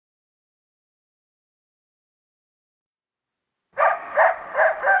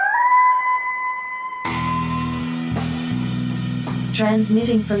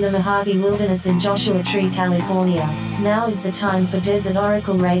Transmitting from the Mojave Wilderness in Joshua Tree, California, now is the time for Desert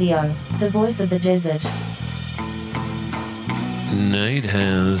Oracle Radio, the voice of the desert. Night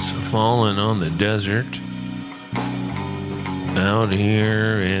has fallen on the desert out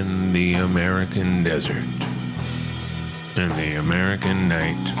here in the American desert, in the American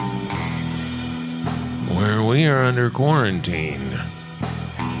night, where we are under quarantine.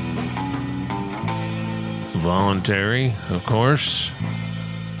 Voluntary, of course.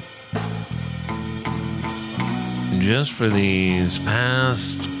 Just for these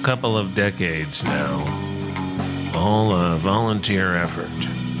past couple of decades now. All a volunteer effort.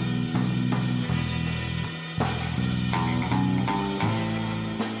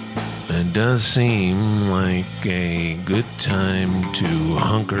 It does seem like a good time to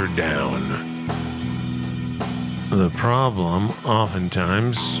hunker down. The problem,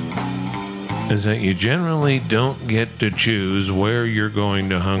 oftentimes, is that you generally don't get to choose where you're going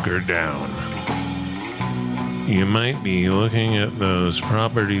to hunker down. You might be looking at those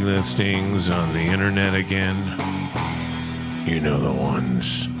property listings on the internet again. You know the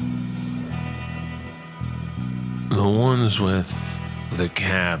ones. The ones with the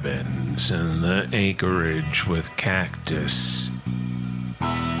cabins and the acreage with cactus.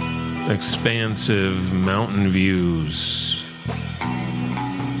 Expansive mountain views.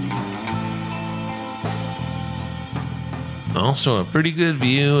 Also a pretty good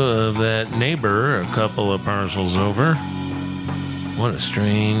view of that neighbor a couple of parcels over. What a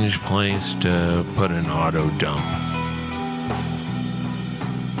strange place to put an auto dump.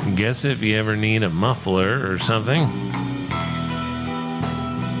 Guess if you ever need a muffler or something.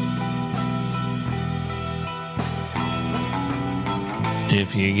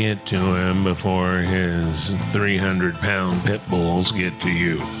 If you get to him before his 300-pound pit bulls get to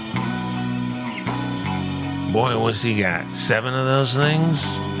you. Boy, what's he got? 7 of those things?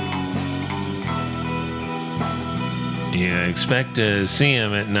 Yeah, expect to see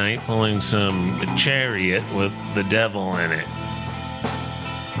him at night pulling some chariot with the devil in it.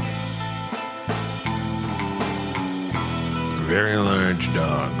 Very large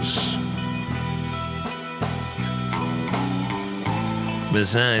dogs.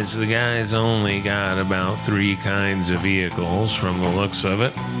 Besides, the guy's only got about 3 kinds of vehicles from the looks of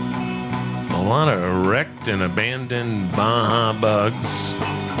it. A lot of wrecked and abandoned Baja bugs.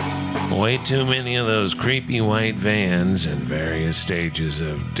 Way too many of those creepy white vans in various stages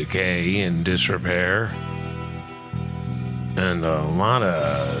of decay and disrepair. And a lot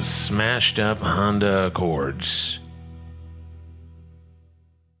of smashed up Honda Accords.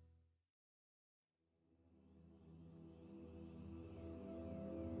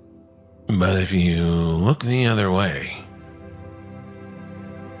 But if you look the other way,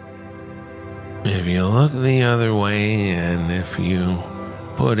 and if you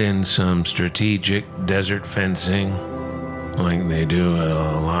put in some strategic desert fencing, like they do at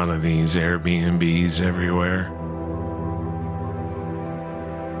a lot of these Airbnbs everywhere,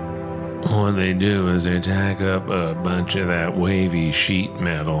 what they do is they tack up a bunch of that wavy sheet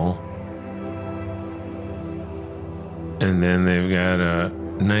metal, and then they've got a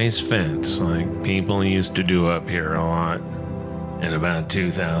nice fence like people used to do up here a lot in about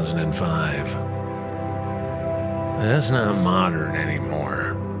 2005. That's not modern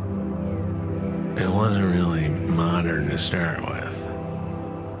anymore. It wasn't really modern to start with.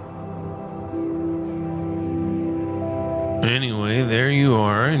 Anyway, there you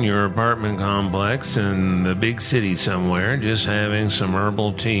are in your apartment complex in the big city somewhere, just having some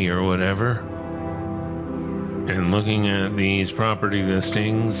herbal tea or whatever, and looking at these property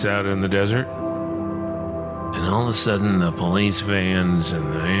listings out in the desert. And all of a sudden, the police vans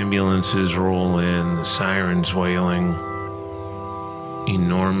and the ambulances roll in, the sirens wailing,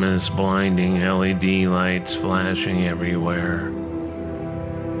 enormous blinding LED lights flashing everywhere.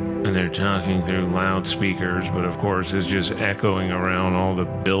 And they're talking through loudspeakers, but of course it's just echoing around all the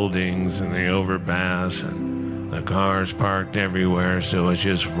buildings and the overpass and the cars parked everywhere, so it's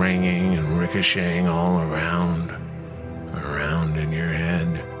just ringing and ricocheting all around in your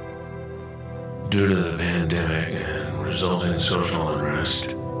head. Due to the pandemic and resulting social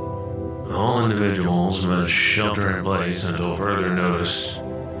unrest, all individuals must shelter in place until further notice.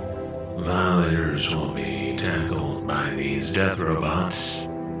 Violators will be tackled by these death robots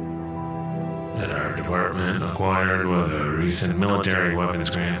that our department acquired with a recent military weapons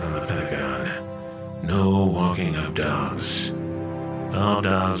grant from the Pentagon. No walking of dogs. All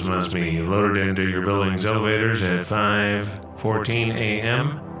dogs must be loaded into your building's elevators at 5:14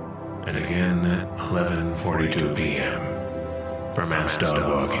 a.m. and again at 11:42 p.m. for mass dog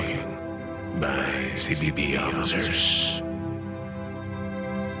walking by CBP officers.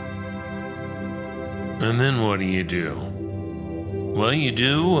 And then what do? Well, you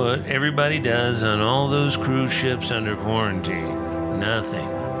do what everybody does on all those cruise ships under quarantine. Nothing.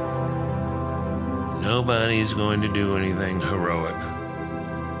 Nobody's going to do anything heroic.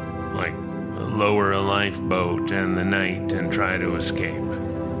 Like lower a lifeboat in the night and try to escape.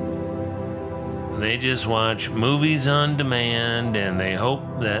 They just watch movies on demand and they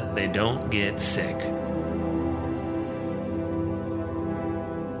hope that they don't get sick.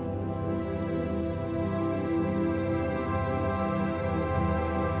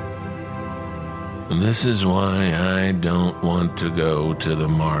 This is why I don't want to go to the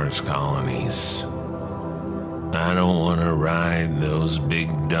Mars colonies. I don't want to ride those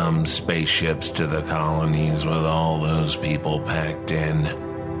big dumb spaceships to the colonies with all those people packed in.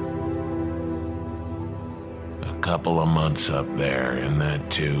 A couple of months up there in that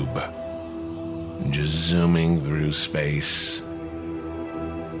tube, just zooming through space.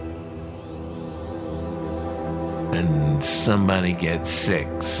 And somebody gets sick,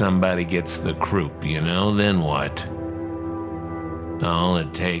 somebody gets the croup, then what? All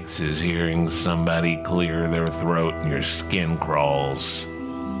it takes is hearing somebody clear their throat and your skin crawls.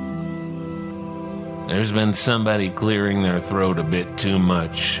 There's been somebody clearing their throat a bit too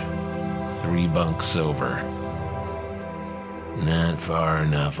much, 3 bunks over. Not far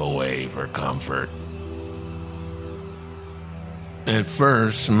enough away for comfort. At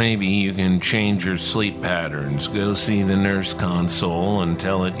first, maybe you can change your sleep patterns. Go see the nurse console and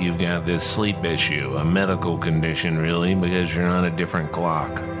tell it you've got this sleep issue, a medical condition really, because you're on a different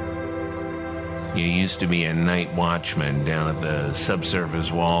clock. You used to be a night watchman down at the subsurface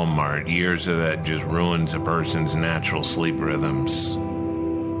Walmart. Years of that just ruins a person's natural sleep rhythms.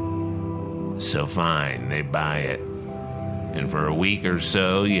 So fine, they buy it. And for a week or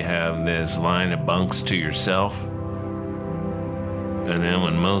so, you have this line of bunks to yourself. And then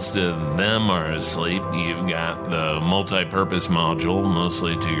when most of them are asleep, you've got the multi-purpose module,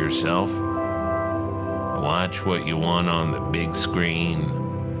 mostly to yourself. Watch what you want on the big screen.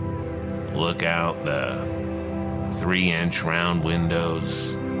 Look out the 3-inch round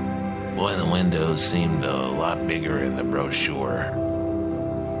windows. Boy, the windows seemed a lot bigger in the brochure.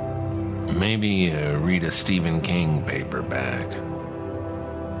 Maybe read a Stephen King paperback.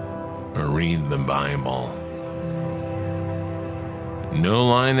 Or read the Bible. No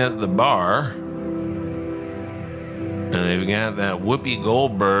line at the bar. And they've got that Whoopi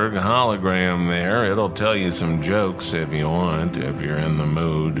Goldberg hologram there. It'll tell you some jokes if you want, if you're in the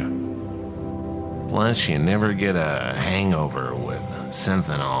mood. Plus, you never get a hangover with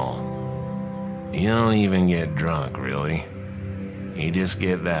Synthanol. You don't even get drunk, really. You just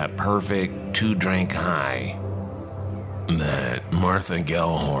get that perfect 2-drink high that Martha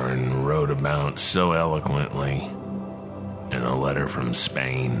Gellhorn wrote about so eloquently in a letter from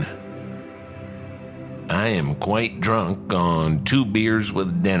Spain. I am quite drunk on 2 beers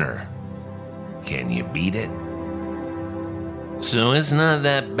with dinner. Can you beat it? So it's not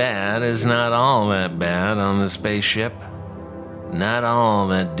that bad. It's not all that bad on the spaceship. Not all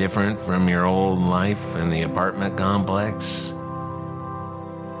that different from your old life in the apartment complex.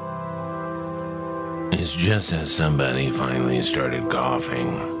 It's just as somebody finally started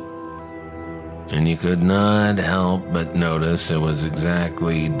coughing. And you could not help but notice it was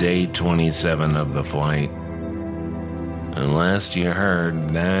exactly day 27 of the flight. And last you heard,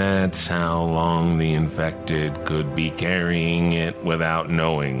 that's how long the infected could be carrying it without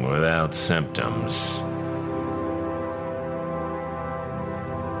knowing, without symptoms.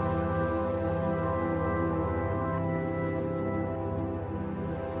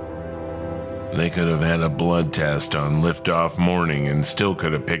 They could have had a blood test on liftoff morning and still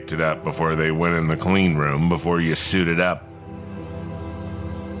could have picked it up before they went in the clean room, before you suited up.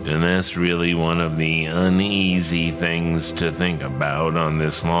 And that's really one of the uneasy things to think about on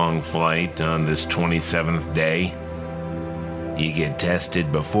this long flight, on this 27th day. You get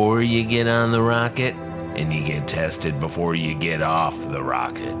tested before you get on the rocket, and you get tested before you get off the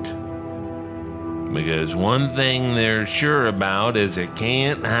rocket. Because one thing they're sure about is it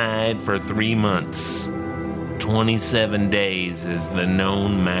can't hide for 3 months. 27 days is the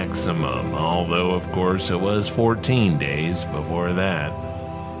known maximum, although, of course, it was 14 days before that.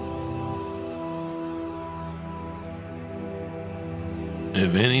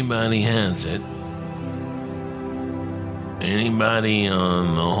 If anybody has it, anybody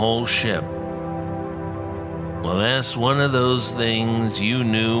on the whole ship, well, that's one of those things you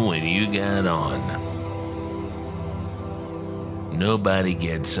knew when you got on. Nobody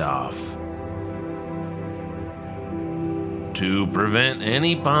gets off. To prevent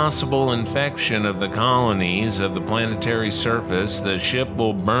any possible infection of the colonies of the planetary surface, the ship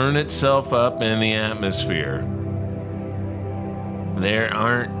will burn itself up in the atmosphere. There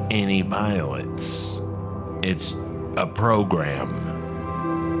aren't any pilots. It's a program.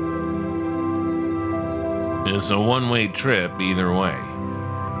 It's a one-way trip either way.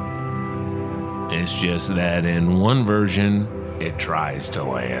 It's just that in one version, it tries to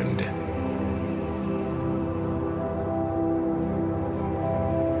land.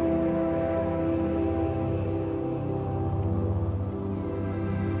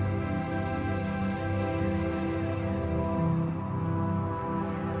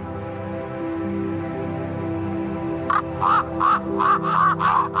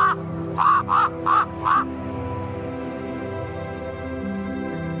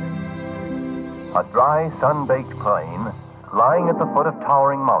 A dry, sun-baked plain lying at the foot of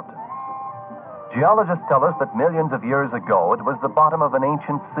towering mountains. Geologists tell us that millions of years ago it was the bottom of an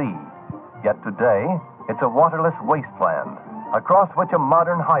ancient sea. Yet today, it's a waterless wasteland, across which a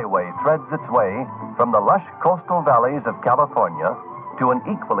modern highway threads its way from the lush coastal valleys of California to an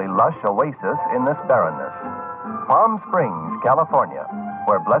equally lush oasis in this barrenness. Palm Springs, California,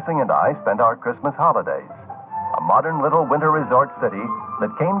 where Blessing and I spent our Christmas holidays. A modern little winter resort city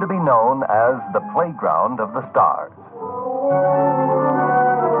that came to be known as the playground of the stars.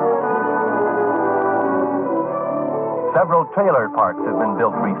 Several trailer parks have been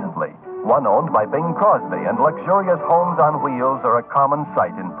built recently, one owned by Bing Crosby, and luxurious homes on wheels are a common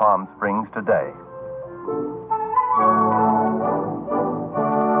sight in Palm Springs today.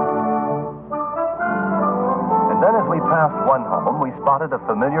 And then as we passed one home, we spotted a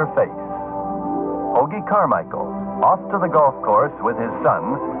familiar face. Ogie Carmichael, off to the golf course with his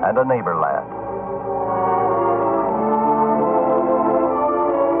son and a neighbor lad.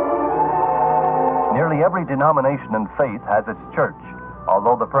 Nearly every denomination and faith has its church,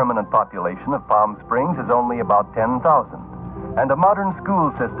 although the permanent population of Palm Springs is only about 10,000. And a modern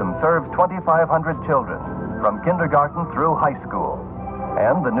school system serves 2,500 children, from kindergarten through high school.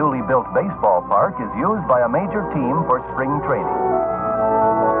 And the newly built baseball park is used by a major team for spring training.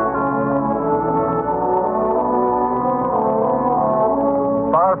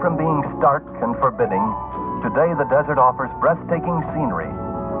 Far from being stark and forbidding, today the desert offers breathtaking scenery,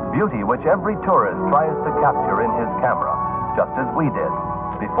 beauty which every tourist tries to capture in his camera, just as we did,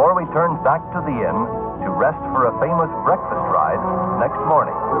 before we turned back to the inn to rest for a famous breakfast ride next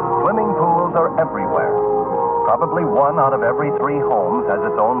morning. Swimming pools are everywhere. Probably one out of every 3 homes has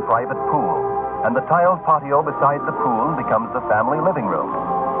its own private pool, and the tiled patio beside the pool becomes the family living room.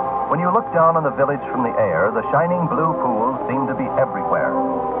 When you look down on the village from the air, the shining blue pools seem to be everywhere,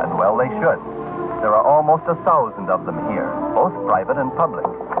 and well they should. There are almost 1,000 of them here, both private and public.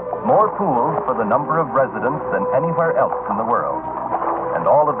 More pools for the number of residents than anywhere else in the world.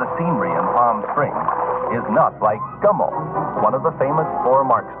 And all of the scenery in Palm Springs is not like Gummo, one of the famous 4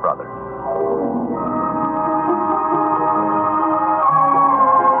 Marx brothers.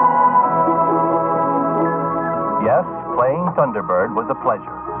 Yes, playing Thunderbird was a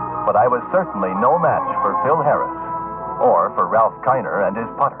pleasure, but I was certainly no match for Phil Harris, or for Ralph Kiner and his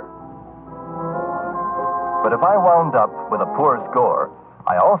putter. But if I wound up with a poor score,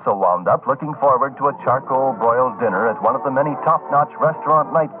 I also wound up looking forward to a charcoal broiled dinner at one of the many top-notch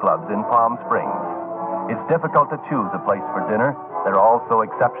restaurant nightclubs in Palm Springs. It's difficult to choose a place for dinner. They're all so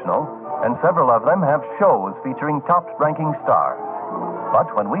exceptional, and several of them have shows featuring top-ranking stars.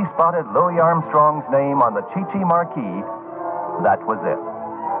 But when we spotted Louis Armstrong's name on the Chi-Chi marquee, that was it.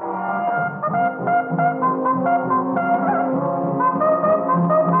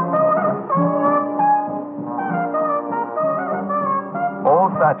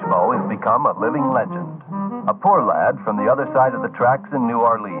 Old Satchmo has become a living legend. A poor lad from the other side of the tracks in New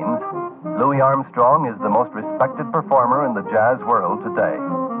Orleans, Louis Armstrong is the most respected performer in the jazz world today.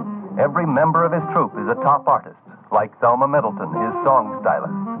 Every member of his troupe is a top artist, like Thelma Middleton, his song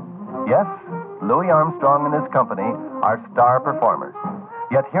stylist. Yes, Louis Armstrong and his company are star performers.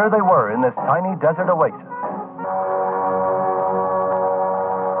 Yet here they were in this tiny desert oasis.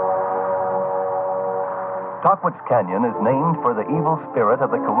 Tahquitz Canyon is named for the evil spirit of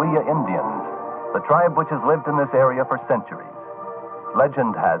the Cahuilla Indians, the tribe which has lived in this area for centuries.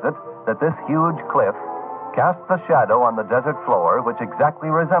 Legend has it that this huge cliff casts a shadow on the desert floor which exactly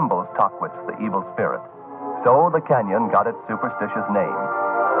resembles Tahquitz, the evil spirit. So the canyon got its superstitious name.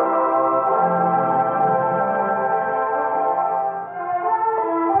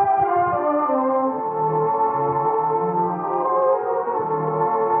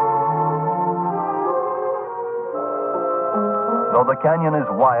 Though the canyon is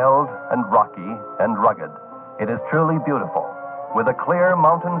wild and rocky and rugged, it is truly beautiful. with a clear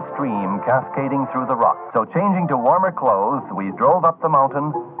mountain stream cascading through the rock. So changing to warmer clothes, we drove up the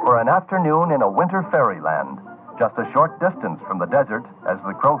mountain for an afternoon in a winter fairyland, just a short distance from the desert as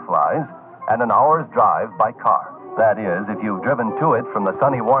the crow flies, and an hour's drive by car. That is, if you've driven to it from the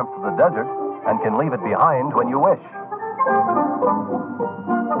sunny warmth of the desert and can leave it behind when you wish.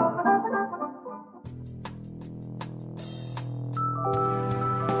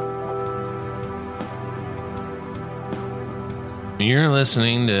 You're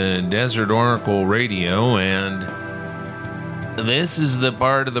listening to Desert Oracle Radio, and this is the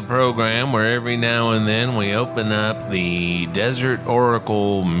part of the program where every now and then we open up the Desert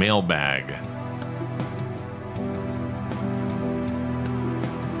Oracle mailbag.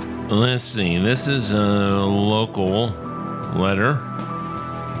 Let's see, this is a local letter.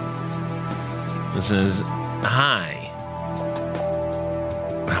 It says, Hi.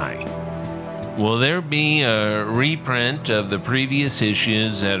 Will there be a reprint of the previous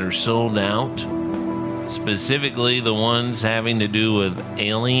issues that are sold out? Specifically the ones having to do with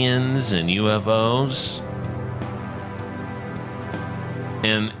aliens and UFOs?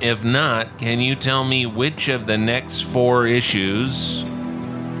 And if not, can you tell me which of the next 4 issues,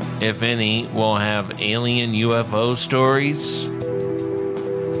 if any, will have alien UFO stories?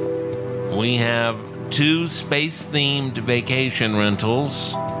 We have 2 space-themed vacation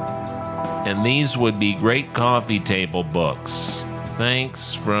rentals, and these would be great coffee table books.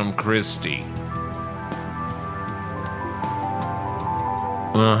 Thanks, from Christy.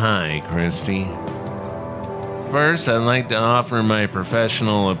 Well, hi, Christy. First, I'd like to offer my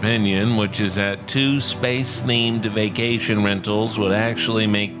professional opinion, which is that 2 space-themed vacation rentals would actually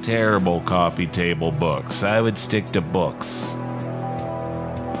make terrible coffee table books. I would stick to books.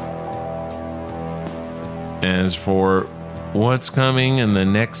 As for what's coming in the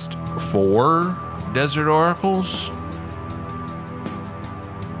next 4 Desert Oracles?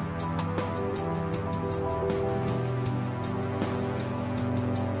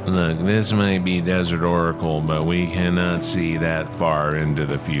 Look, this may be Desert Oracle, but we cannot see that far into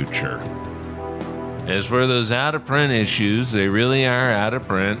the future. As for those out-of-print issues, they really are out of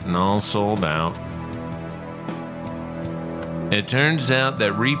print and all sold out. It turns out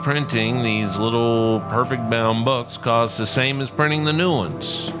that reprinting these little perfect bound books costs the same as printing the new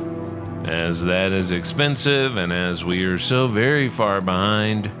ones. As that is expensive, and as we are so very far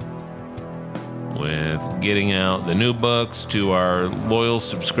behind with getting out the new books to our loyal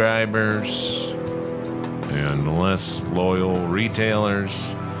subscribers and less loyal retailers,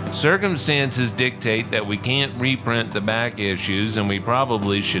 circumstances dictate that we can't reprint the back issues, and we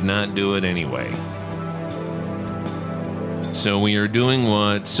probably should not do it anyway. So we are doing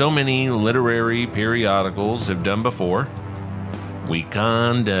what so many literary periodicals have done before. We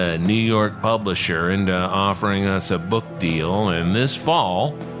conned a New York publisher into offering us a book deal, and this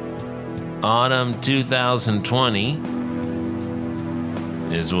fall, autumn 2020,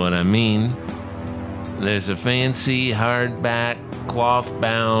 is what I mean. There's a fancy hardback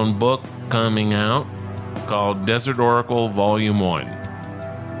cloth-bound book coming out called Desert Oracle Volume 1.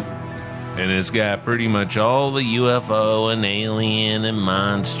 And it's got pretty much all the UFO and alien and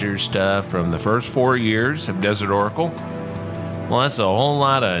monster stuff from the first 4 years of Desert Oracle. Plus a whole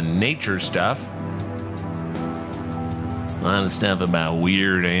lot of nature stuff. A lot of stuff about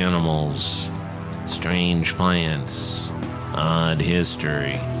weird animals, strange plants, odd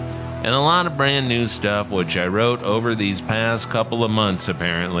history, and a lot of brand new stuff which I wrote over these past couple of months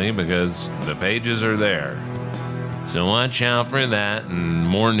apparently, because the pages are there. So watch out for that and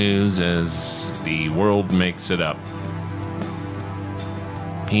more news as the world makes it up.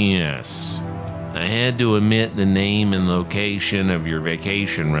 P.S. I had to omit the name and location of your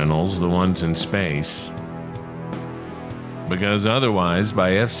vacation rentals, the ones in space, because otherwise,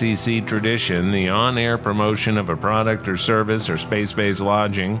 by FCC tradition, the on-air promotion of a product or service or space-based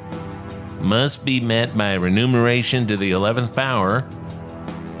lodging must be met by remuneration to the 11th power,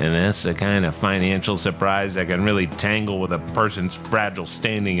 and that's the kind of financial surprise that can really tangle with a person's fragile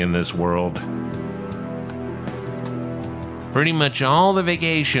standing in this world. Pretty much all the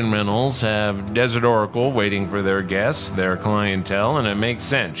vacation rentals have Desert Oracle waiting for their guests, their clientele, and it makes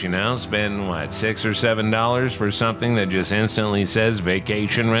sense, you know? Spend, $6 or $7 for something that just instantly says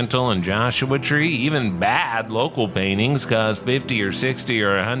vacation rental and Joshua Tree? Even bad local paintings cost $50 or $60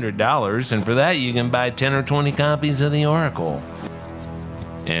 or $100, and for that you can buy 10 or 20 copies of the Oracle.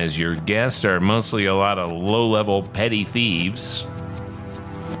 As your guests are mostly a lot of low-level petty thieves,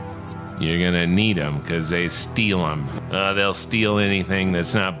 you're gonna need them because they steal them. They'll steal anything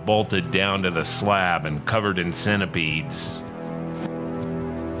that's not bolted down to the slab and covered in centipedes.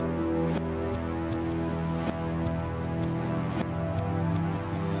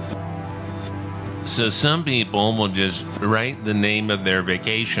 So some people will just write the name of their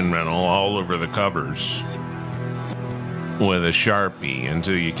vacation rental all over the covers with a Sharpie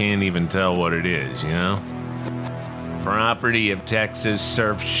until you can't even tell what it is, you know? Property of Texas,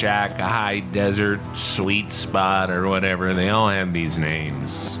 Surf Shack, High Desert, Sweet Spot, or whatever. They all have these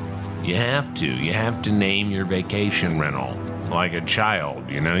names. You have to name your vacation rental. Like a child,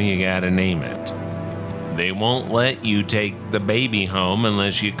 you know, you gotta name it. They won't let you take the baby home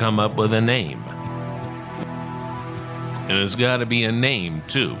unless you come up with a name. And it's gotta be a name,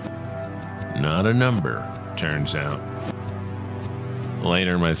 too. Not a number, turns out.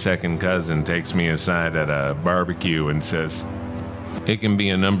 Later, my second cousin takes me aside at a barbecue and says, it can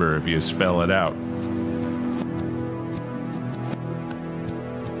be a number if you spell it out.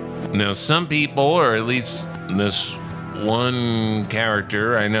 Now, some people, or at least this one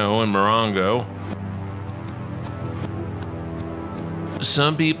character I know in Morongo,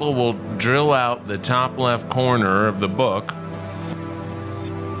 some people will drill out the top left corner of the book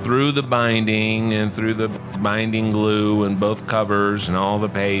through the binding and through the binding glue and both covers and all the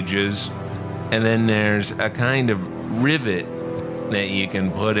pages. And then there's a kind of rivet that you can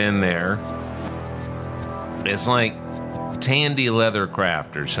put in there. It's like Tandy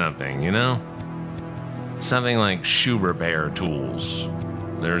Leathercraft or something, you know? Something like shoe repair tools.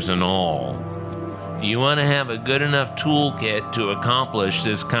 There's an awl. You want to have a good enough toolkit to accomplish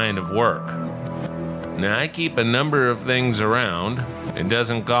this kind of work. Now, I keep a number of things around. It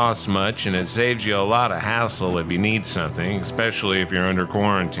doesn't cost much, and it saves you a lot of hassle if you need something, especially if you're under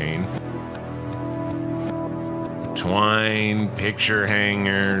quarantine. Twine, picture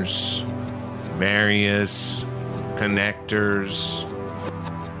hangers, various connectors,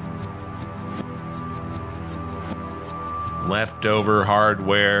 leftover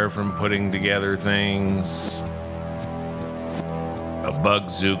hardware from putting together things, a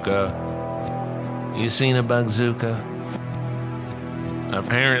Bugzooka. You seen a Bugzooka?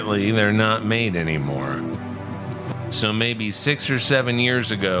 Apparently, they're not made anymore. So maybe 6 or 7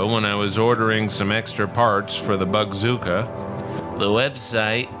 years ago, when I was ordering some extra parts for the Bugzooka, the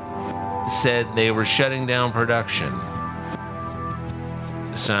website said they were shutting down production.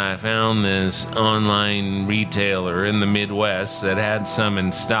 So I found this online retailer in the Midwest that had some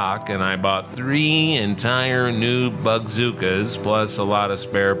in stock, and I bought 3 entire new Bugzookas plus a lot of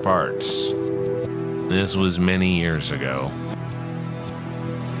spare parts. This was many years ago.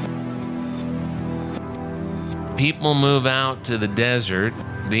 People move out to the desert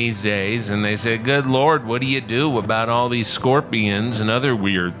these days and they say, good Lord, what do you do about all these scorpions and other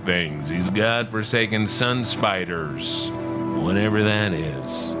weird things? These godforsaken sun spiders, whatever that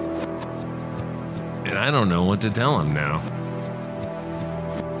is. And I don't know what to tell them now.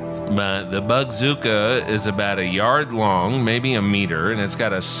 But the Bugzooka is about a yard long, maybe a meter, and it's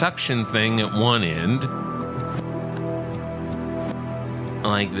got a suction thing at one end,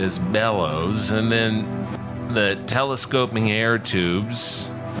 like this bellows, and then the telescoping air tubes,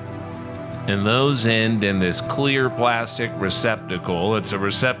 and those end in this clear plastic receptacle. It's a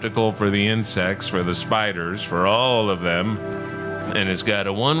receptacle for the insects, for the spiders, for all of them. And it's got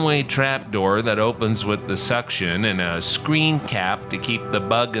a one-way trap door that opens with the suction and a screen cap to keep the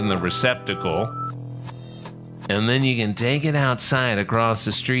bug in the receptacle. And then you can take it outside across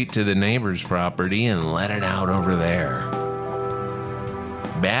the street to the neighbor's property and let it out over there.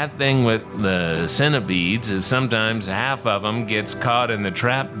 Bad thing with the centipedes is sometimes half of them gets caught in the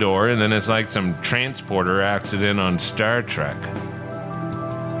trap door, and then it's like some transporter accident on Star Trek.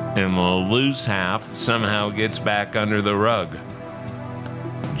 And the loose half somehow gets back under the rug.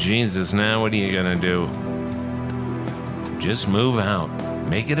 Jesus, now what are you gonna do? Just move out.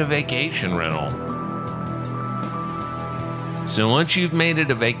 Make it a vacation rental. So once you've made it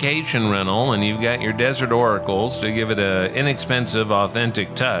a vacation rental and you've got your desert oracles to give it an inexpensive,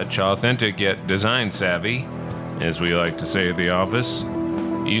 authentic touch, authentic yet design savvy, as we like to say at the office,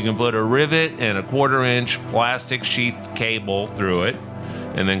 you can put a rivet and a 1/4-inch plastic sheathed cable through it,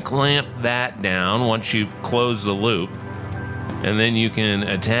 and then clamp that down once you've closed the loop. And then you can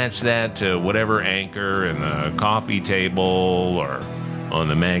attach that to whatever anchor in the coffee table or on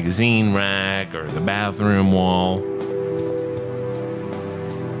the magazine rack or the bathroom wall.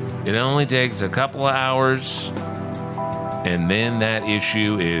 It only takes a couple of hours, and then that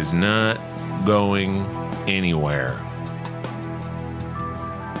issue is not going anywhere.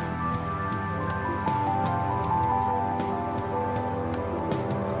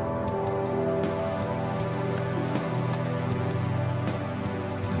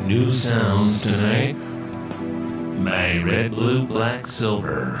 New sounds tonight by Red, Blue, Black,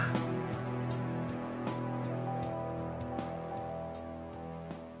 Silver.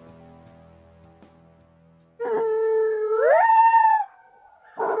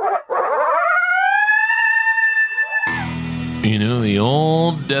 of the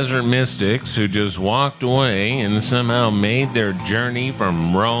old desert mystics who just walked away and somehow made their journey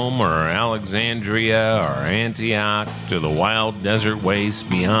from Rome or Alexandria or Antioch to the wild desert wastes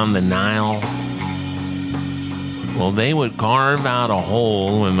beyond the Nile. Well, they would carve out a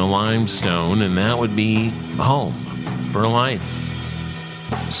hole in the limestone, and that would be home for life.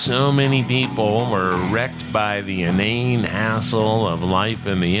 So many people were wrecked by the inane hassle of life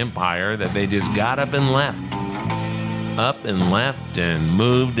in the empire that they just got up and left and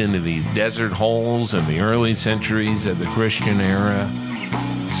moved into these desert holes in the early centuries of the Christian era.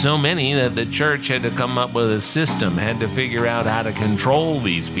 So many that the church had to come up with a system, had to figure out how to control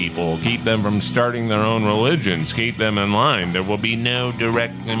these people, keep them from starting their own religions, keep them in line. There will be no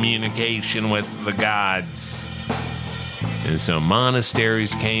direct communication with the gods. And so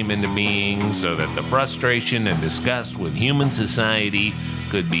monasteries came into being so that the frustration and disgust with human society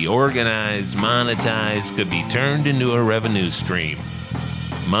could be organized, monetized, could be turned into a revenue stream.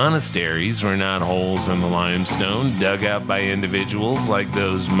 Monasteries were not holes in the limestone dug out by individuals like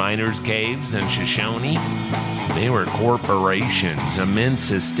those miners' caves in Shoshone. They were corporations, immense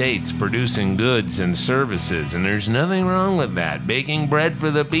estates producing goods and services, and there's nothing wrong with that. Baking bread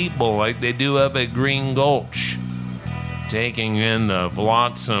for the people like they do up at Green Gulch. Taking in the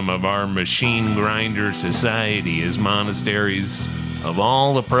flotsam of our machine grinder society as monasteries of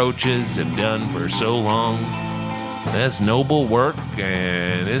all approaches have done for so long. That's noble work,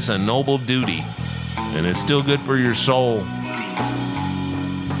 and it's a noble duty, and it's still good for your soul.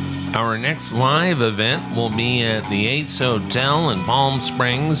 Our next live event will be at the Ace Hotel in Palm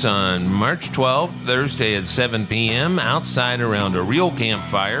Springs on March 12th, Thursday at 7 p.m., outside around a real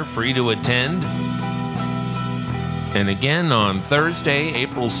campfire, free to attend. And again on Thursday,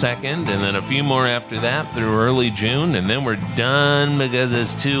 April 2nd, and then a few more after that through early June, and then we're done because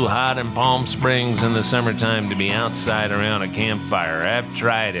it's too hot in Palm Springs in the summertime to be outside around a campfire. I've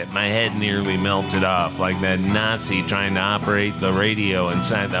tried it. My head nearly melted off like that Nazi trying to operate the radio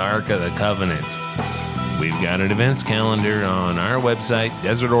inside the Ark of the Covenant. We've got an events calendar on our website,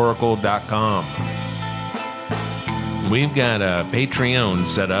 desertoracle.com. We've got a Patreon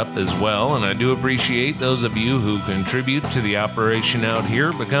set up as well, and I do appreciate those of you who contribute to the operation out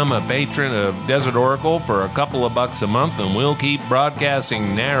here. Become a patron of Desert Oracle for a couple of bucks a month, and we'll keep broadcasting,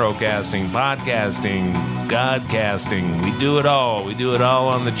 narrowcasting, podcasting, godcasting. We do it all. We do it all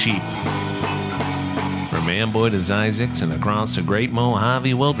on the cheap. From Amboy to Isaacs and across the Great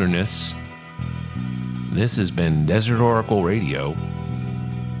Mojave Wilderness, this has been Desert Oracle Radio.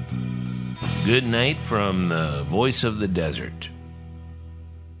 Good night from the voice of the desert.